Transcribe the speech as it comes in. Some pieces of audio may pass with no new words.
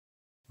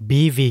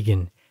Be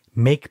vegan.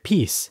 Make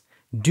peace.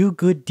 Do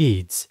good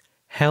deeds.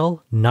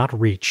 Hell not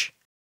reach.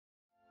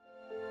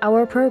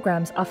 Our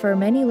programs offer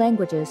many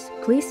languages.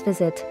 Please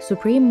visit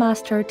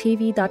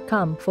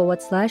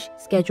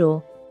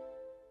suprememastertv.com/schedule.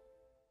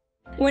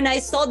 When I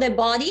saw the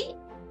body,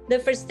 the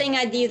first thing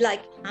I did,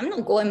 I'm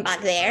not going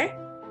back there.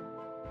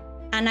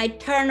 And I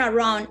turned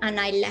around and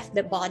I left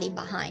the body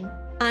behind.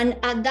 And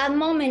at that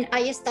moment,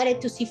 I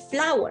started to see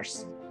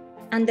flowers.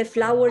 And the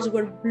flowers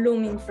were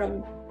blooming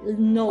from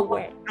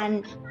nowhere.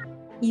 And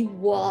it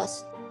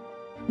was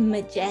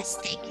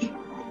majestic.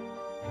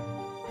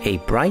 A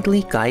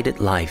brightly guided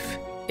life,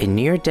 a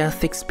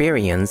near-death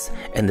experience,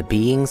 and the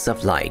beings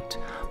of light.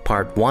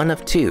 Part 1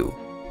 of 2.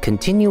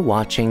 Continue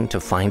watching to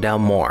find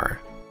out more.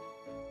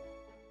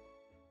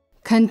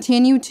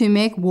 Continue to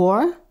make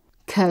war?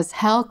 'Cause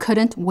hell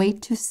couldn't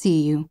wait to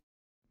see you.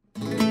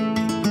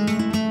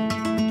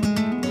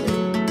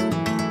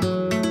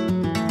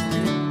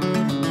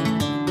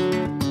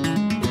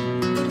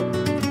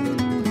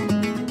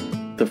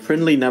 The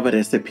friendly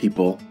Navarrese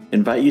people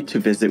invite you to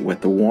visit with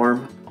the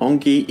warm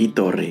Ongi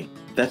Itorri.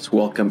 That's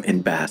welcome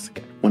in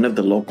Basque, one of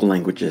the local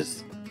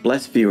languages.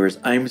 Blessed viewers,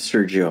 I'm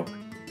Sergio.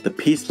 The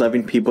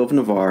peace-loving people of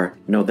Navarre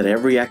know that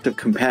every act of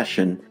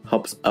compassion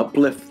helps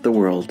uplift the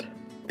world.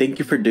 Thank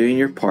you for doing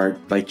your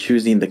part by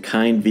choosing the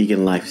kind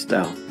vegan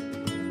lifestyle.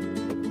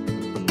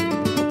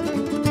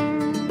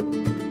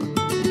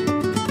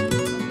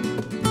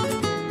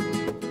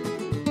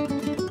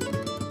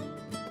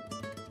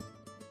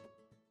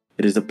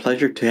 It is a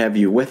pleasure to have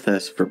you with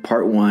us for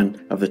part 1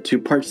 of the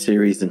 2-part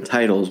series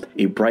entitled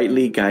A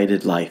Brightly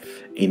Guided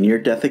Life, a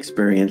Near-Death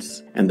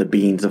Experience, and the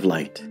Beings of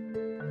Light.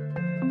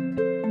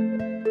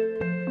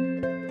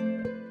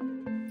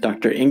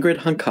 Dr. Ingrid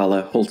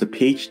Hankala holds a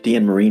PhD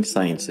in marine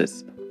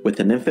sciences with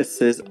an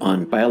emphasis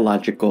on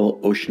biological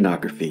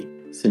oceanography.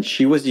 Since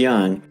she was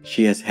young,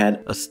 she has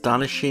had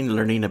astonishing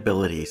learning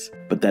abilities,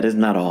 but that is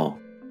not all.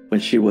 When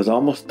she was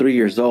almost 3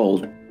 years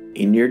old,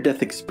 a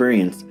near-death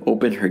experience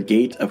opened her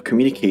gate of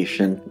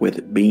communication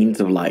with beings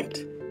of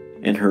light.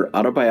 In her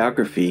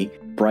autobiography,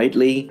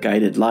 Brightly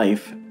Guided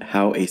Life,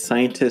 How a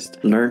Scientist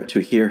Learned to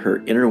Hear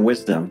Her Inner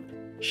Wisdom,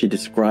 she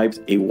describes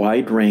a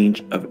wide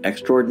range of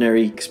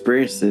extraordinary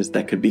experiences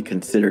that could be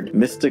considered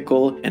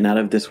mystical and out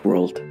of this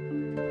world.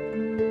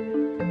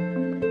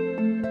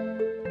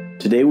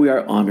 Today we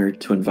are honored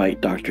to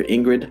invite Dr.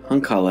 Ingrid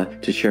Hankala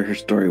to share her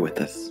story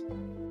with us.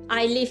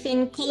 I live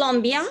in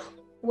Colombia,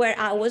 where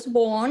I was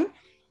born.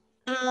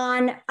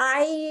 And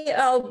I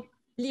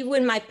live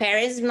with my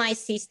parents, my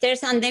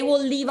sisters, and they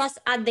will leave us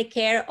at the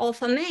care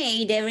of a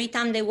maid every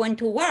time they went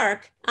to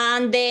work.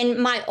 And then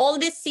my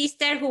oldest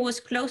sister, who was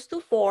close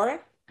to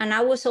 4, and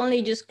I was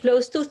only just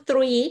close to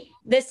 3,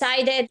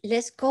 decided,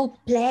 let's go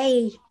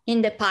play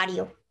in the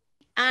patio.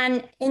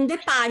 And in the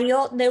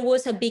patio, there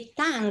was a big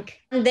tank.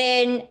 And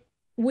then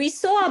we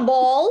saw a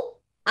ball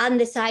and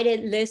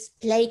decided, let's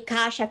play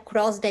cash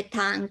across the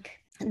tank.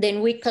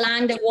 Then we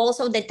climbed the walls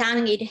of the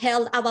tank. It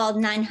held about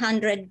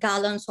 900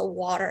 gallons of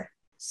water.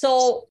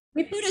 So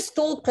we put a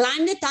stool,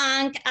 climbed the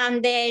tank,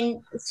 and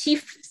then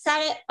she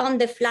sat on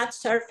the flat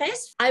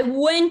surface. I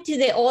went to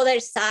the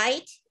other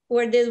side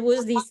where there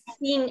was this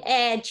thin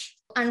edge.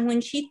 And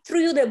when she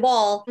threw the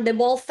ball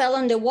fell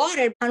on the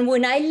water. And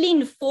when I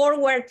leaned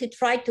forward to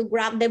try to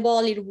grab the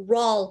ball, it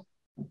rolled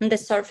on the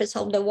surface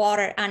of the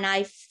water and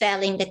I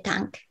fell in the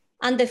tank.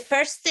 And the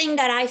first thing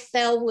that I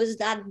felt was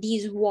that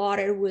this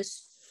water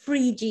was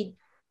frigid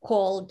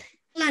cold.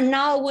 And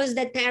now was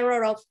the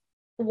terror of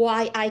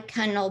why I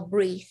cannot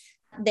breathe.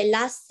 The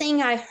last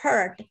thing I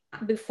heard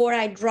before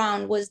I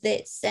drowned was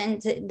the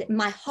sense,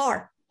 my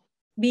heart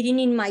beating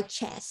in my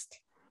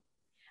chest.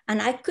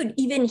 And I could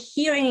even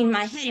hear it in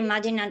my head.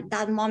 Imagine at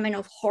that moment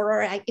of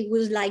horror, it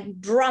was like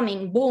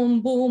drumming,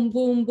 boom, boom,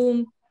 boom,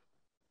 boom.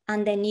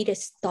 And then it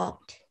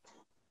stopped.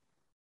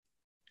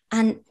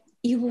 And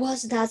it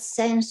was that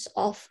sense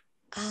of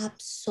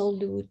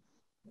absolute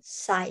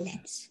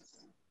silence.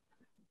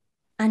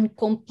 And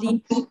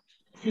complete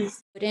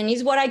peace. And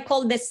it's what I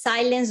call the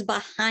silence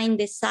behind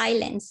the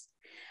silence.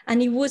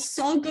 And it was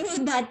so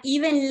good that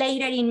even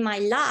later in my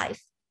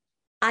life,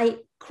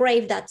 I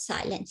craved that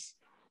silence.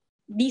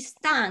 This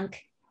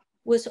tank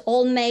was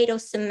all made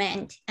of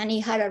cement and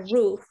it had a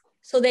roof.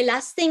 So the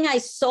last thing I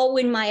saw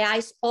when my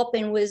eyes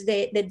opened was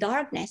the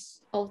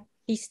darkness of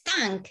this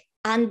tank.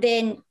 And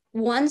then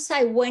once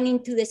I went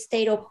into the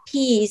state of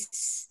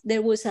peace,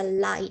 there was a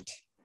light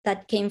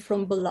that came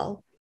from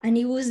below. And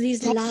it was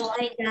this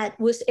light that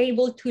was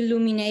able to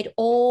illuminate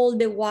all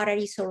the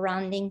watery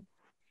surrounding.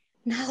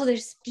 Now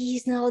there's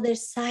peace, now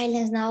there's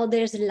silence, now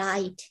there's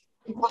light.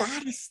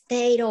 That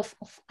state of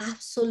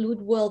absolute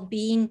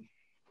well-being.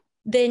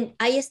 Then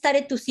I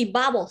started to see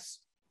bubbles,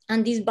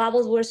 and these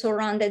bubbles were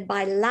surrounded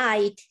by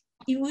light.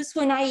 It was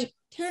when I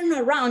turned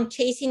around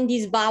chasing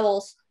these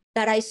bubbles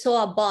that I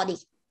saw a body.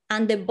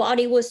 And the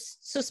body was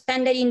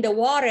suspended in the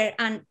water.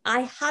 And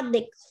I had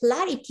the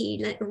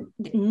clarity,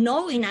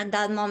 knowing at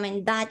that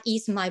moment, that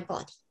is my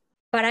body.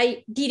 But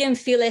I didn't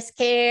feel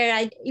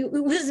scared. It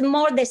was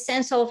more the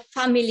sense of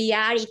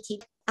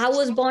familiarity. I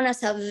was born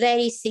as a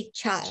very sick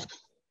child.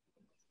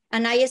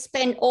 And I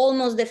spent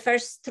almost the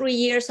first 3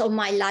 years of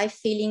my life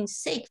feeling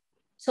sick.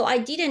 So I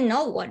didn't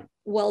know what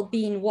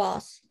well-being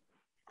was.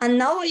 And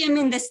now I am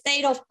in the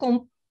state of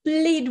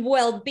complete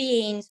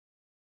well-being.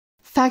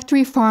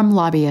 Factory farm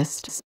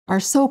lobbyists are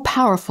so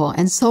powerful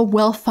and so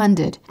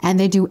well-funded, and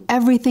they do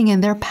everything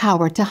in their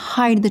power to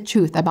hide the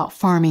truth about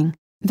farming.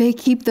 They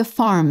keep the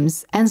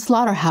farms and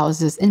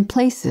slaughterhouses in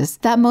places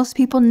that most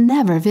people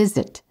never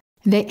visit.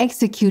 They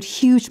execute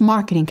huge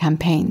marketing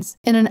campaigns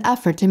in an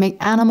effort to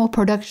make animal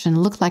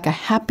production look like a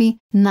happy,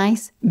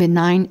 nice,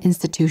 benign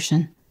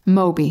institution.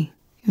 Moby,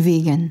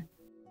 vegan.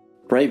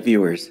 Bright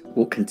viewers,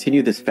 we'll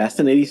continue this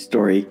fascinating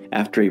story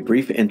after a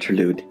brief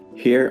interlude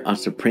here on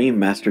Supreme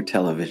Master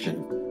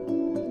Television.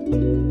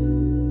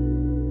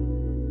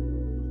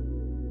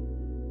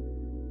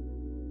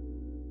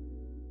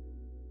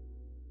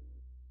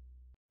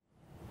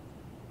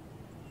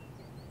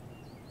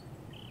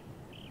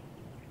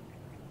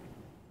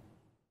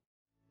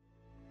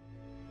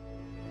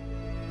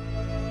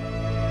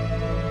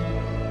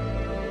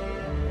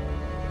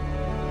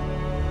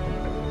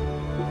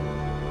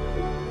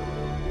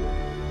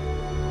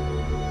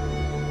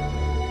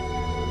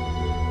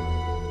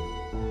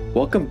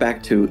 Welcome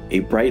back to A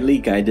Brightly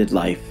Guided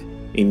Life,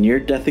 a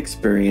near-death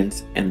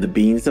experience and the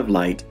beings of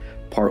light,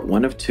 part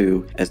 1 of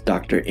 2, as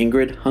Dr.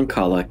 Ingrid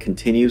Hankala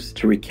continues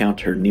to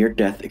recount her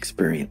near-death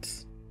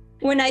experience.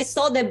 When I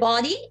saw the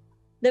body,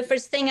 the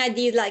first thing I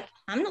did,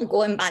 I'm not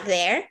going back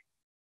there.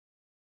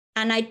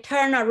 And I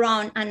turned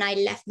around and I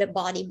left the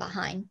body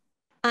behind.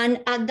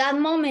 And at that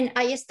moment,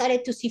 I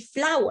started to see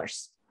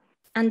flowers.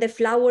 And the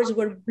flowers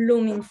were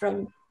blooming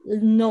from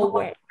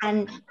nowhere.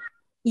 And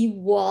it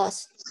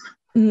was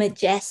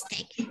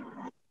majestic.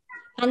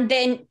 And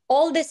then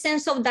all the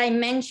sense of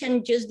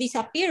dimension just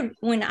disappeared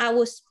when I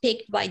was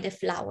picked by the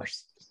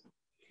flowers.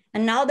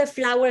 And now the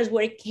flowers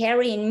were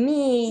carrying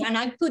me. And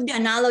I put the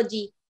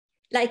analogy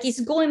like it's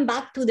going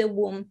back to the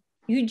womb.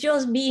 You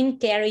just being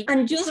carried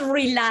and just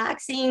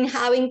relaxing,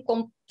 having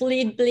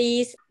complete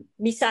bliss.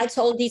 Besides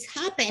all this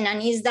happened,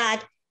 and is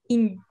that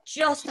in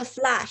just a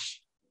flash,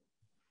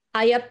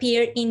 I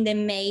appeared in the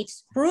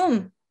maid's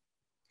room.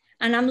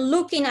 And I'm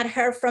looking at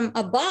her from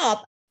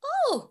above.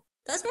 Oh,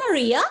 that's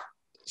Maria.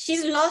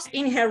 She's lost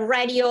in her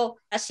radio.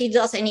 She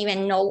doesn't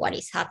even know what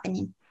is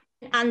happening.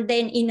 And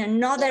then in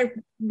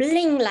another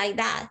blink like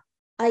that,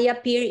 I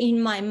appear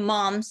in my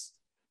mom's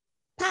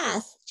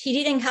path. She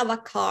didn't have a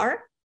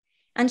car,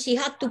 and she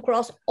had to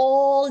cross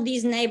all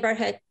this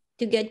neighborhood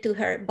to get to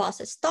her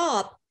bus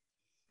stop.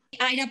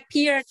 I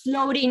appear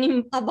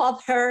floating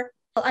above her,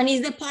 and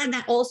it's the part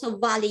that also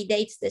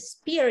validates the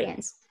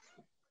experience.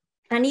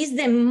 And it's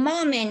the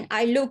moment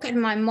I look at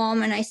my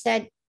mom and I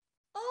said,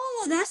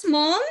 oh, that's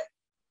mom.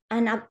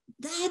 And at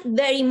that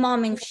very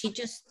moment, she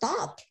just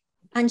stopped.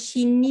 And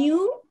she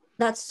knew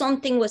that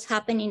something was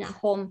happening at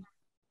home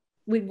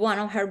with one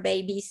of her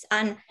babies.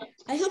 And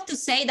I have to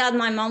say that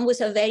my mom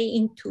was a very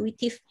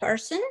intuitive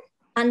person.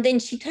 And then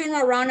she turned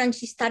around and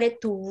she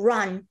started to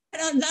run.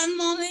 And at that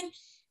moment,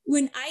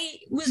 when I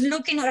was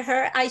looking at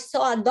her, I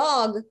saw a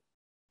dog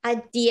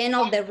at the end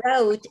of the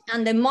road.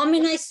 And the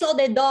moment I saw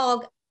the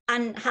dog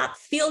and had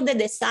felt the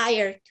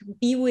desire to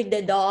be with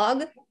the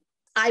dog,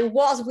 I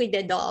was with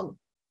the dog.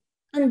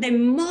 And the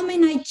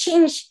moment I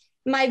changed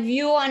my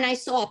view and I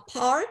saw a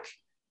park,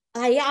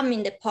 I am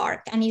in the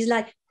park. And it's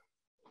like,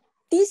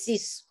 this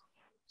is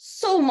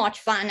so much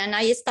fun. And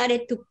I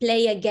started to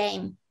play a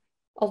game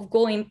of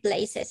going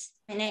places.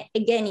 And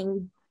again,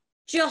 in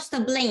just a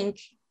blink,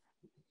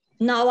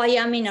 now I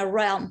am in a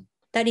realm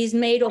that is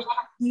made of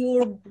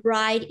pure,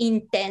 bright,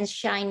 intense,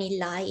 shiny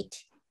light.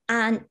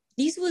 And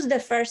this was the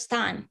first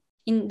time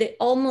in the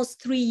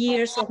almost 3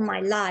 years of my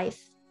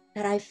life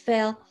that I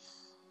felt,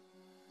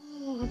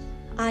 oh,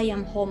 I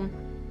am home.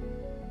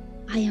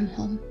 I am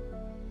home.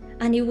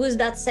 And it was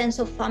that sense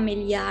of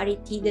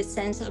familiarity, the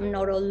sense I'm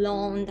not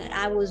alone, that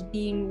I was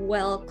being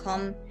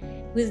welcomed,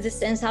 with the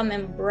sense I'm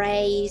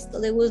embraced.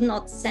 There was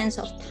not sense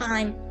of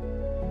time.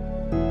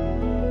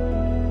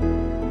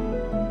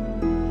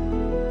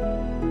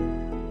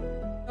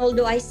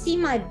 Although I see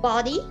my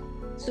body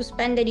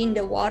suspended in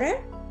the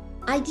water,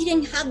 I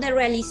didn't have the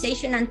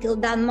realization until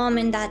that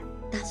moment that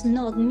that's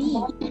not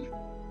me.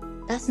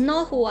 That's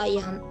not who I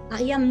am.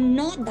 I am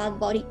not that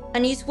body.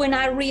 And it's when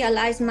I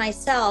realized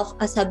myself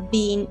as a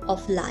being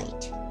of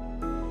light.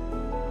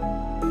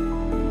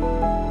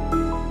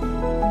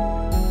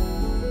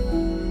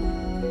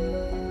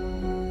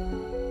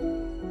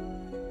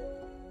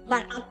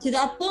 But up to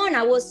that point,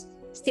 I was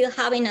still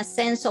having a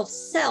sense of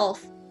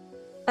self.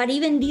 But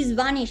even this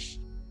vanished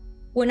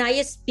when I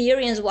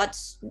experienced what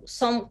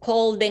some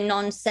call the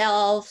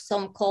non-self,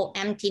 some call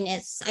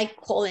emptiness. I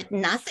call it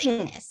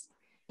nothingness.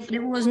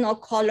 There was no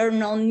color,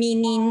 no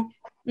meaning,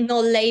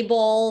 no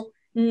label,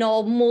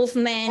 no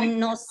movement,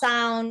 no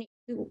sound.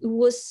 It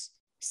was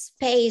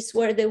space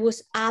where there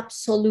was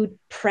absolute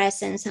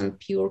presence and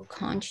pure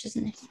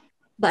consciousness.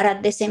 But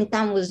at the same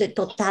time, was the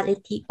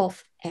totality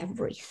of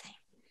everything.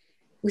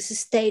 It was a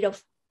state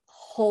of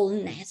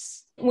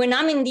wholeness. When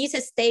I'm in this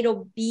state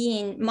of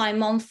being, my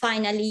mom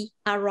finally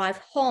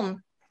arrived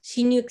home.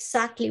 She knew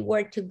exactly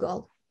where to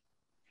go.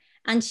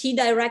 And she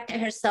directed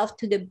herself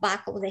to the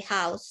back of the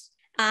house.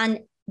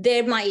 And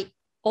there my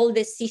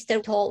oldest sister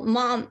told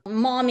Mom,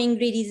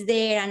 Ingrid is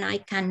there and I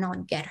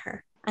cannot get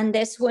her. And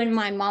that's when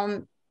my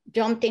mom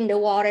jumped in the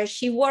water.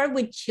 She worked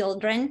with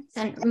children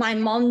and my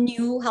mom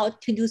knew how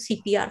to do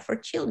CPR for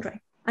children.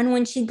 And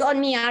when she got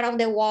me out of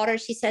the water,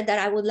 she said that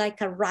I was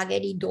like a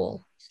raggedy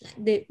doll.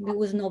 There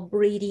was no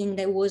breathing,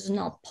 there was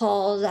no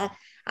pulse.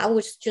 I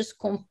was just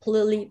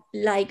completely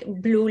like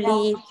blue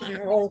leaf and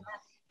all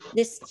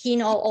the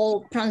skin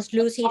all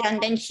translucent. And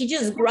then she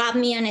just grabbed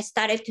me and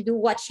started to do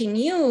what she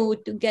knew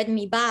to get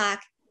me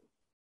back.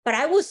 But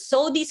I was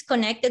so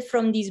disconnected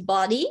from this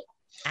body,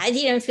 I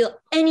didn't feel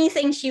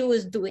anything she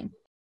was doing.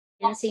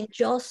 And seeing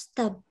just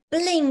a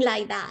blink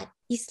like that,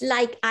 it's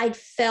like I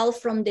fell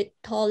from the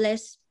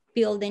tallest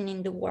building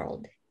in the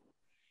world.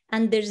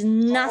 And there's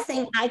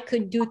nothing I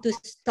could do to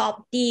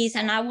stop this.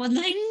 And I was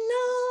like, no.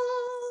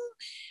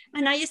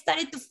 And I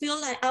started to feel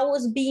like I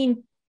was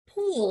being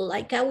pulled,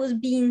 like I was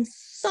being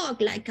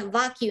sucked like a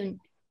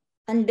vacuum.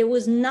 And there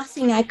was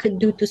nothing I could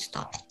do to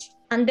stop it.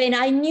 And then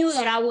I knew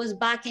that I was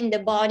back in the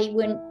body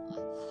when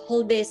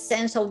all this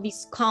sense of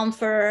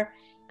discomfort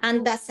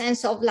and that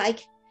sense of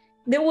like,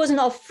 there was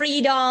no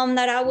freedom,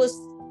 that I was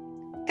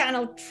kind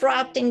of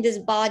trapped in this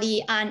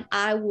body. And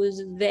I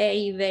was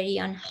very, very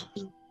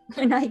unhappy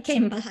when I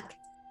came back.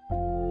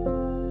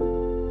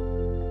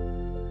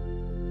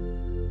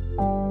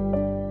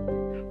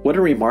 What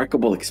a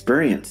remarkable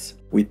experience.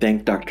 We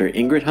thank Dr.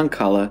 Ingrid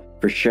Hankala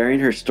for sharing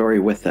her story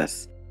with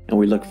us, and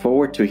we look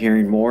forward to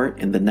hearing more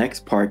in the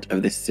next part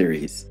of this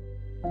series.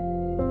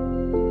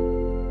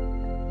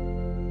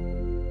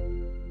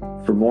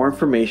 For more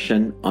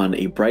information on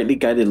A Brightly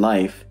Guided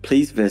Life,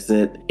 please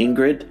visit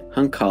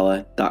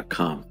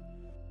ingridhankala.com.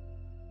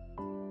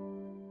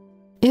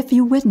 If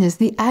you witness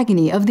the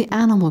agony of the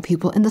animal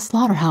people in the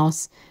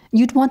slaughterhouse,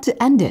 you'd want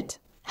to end it.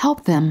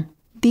 Help them.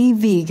 Be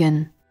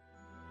vegan.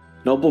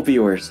 Noble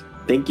viewers,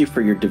 thank you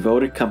for your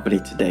devoted company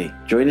today.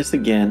 Join us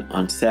again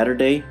on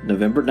Saturday,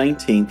 November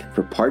 19th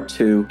for part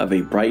 2 of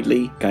A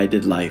Brightly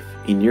Guided Life,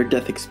 a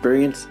near-death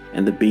experience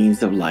and the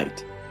beings of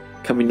light.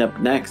 Coming up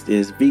next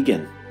is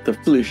Vegan, the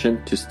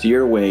solution to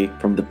steer away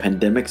from the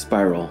pandemic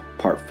spiral,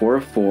 part 4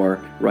 of 4,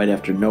 right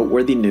after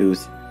noteworthy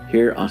news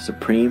here on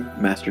Supreme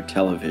Master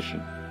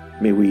Television.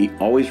 May we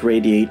always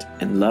radiate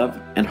in love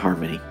and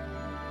harmony.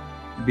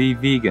 Be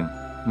vegan,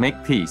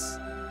 make peace,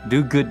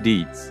 do good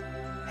deeds,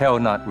 hell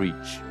not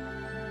reach.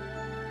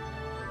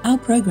 Our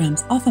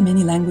programs offer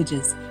many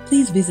languages.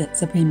 Please visit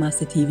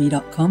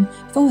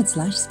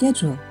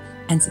suprememastertv.com/schedule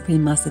and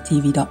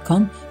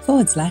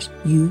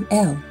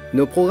suprememastertv.com/UL.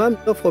 Nos programmes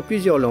offrent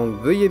plusieurs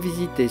langues. Veuillez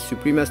visiter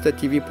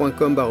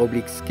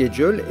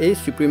suprememastertv.com/schedule et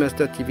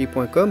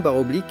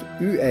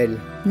suprememastertv.com/UL.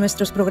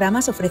 Nuestros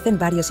programas ofrecen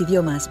varios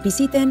idiomas.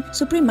 Visiten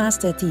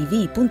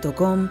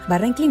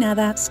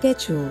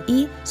suprememastertv.com/schedule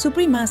y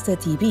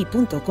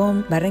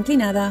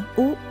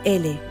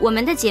suprememastertv.com/UL。我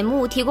们的节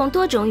目提供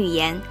多种语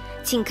言，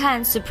请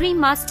看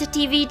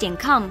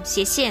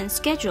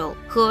suprememastertv.com/schedule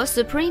和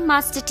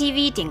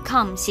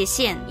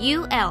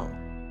suprememastertv.com/UL。